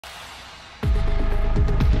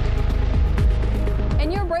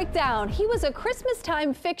breakdown. He was a Christmas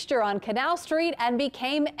time fixture on Canal Street and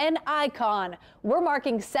became an icon. We're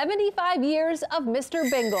marking 75 years of Mr.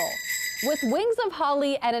 Bingle. With wings of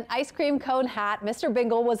holly and an ice cream cone hat, Mr.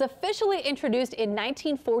 Bingle was officially introduced in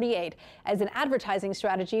 1948 as an advertising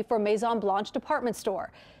strategy for Maison Blanche department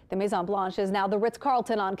store. The Maison Blanche is now the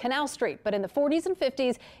Ritz-Carlton on Canal Street, but in the 40s and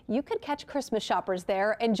 50s, you could catch Christmas shoppers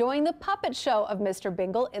there enjoying the puppet show of Mr.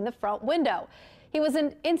 Bingle in the front window. He was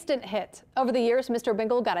an instant hit. Over the years, Mr.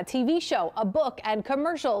 Bingle got a TV show, a book, and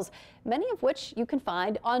commercials, many of which you can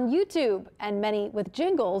find on YouTube, and many with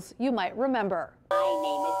jingles you might remember. My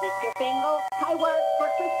name is Mr. Bingle. I work for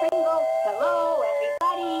Chris Bingle. Hello,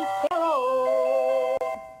 everybody. Hello.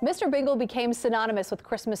 Mr. Bingle became synonymous with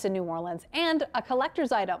Christmas in New Orleans and a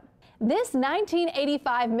collector's item. This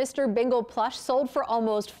 1985 Mr. Bingle plush sold for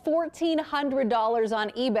almost $1,400 on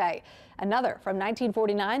eBay. Another from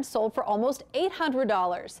 1949 sold for almost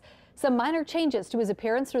 $800. Some minor changes to his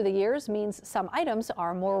appearance through the years means some items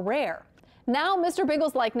are more rare. Now Mr.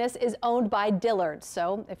 Bingle's likeness is owned by Dillard's,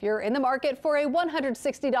 so if you're in the market for a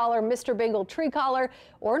 $160 Mr. Bingle tree collar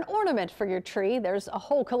or an ornament for your tree, there's a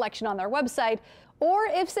whole collection on their website. Or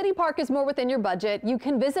if City Park is more within your budget, you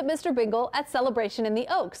can visit Mr. Bingle at Celebration in the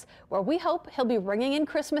Oaks, where we hope he'll be ringing in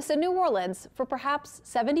Christmas in New Orleans for perhaps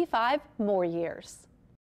 75 more years.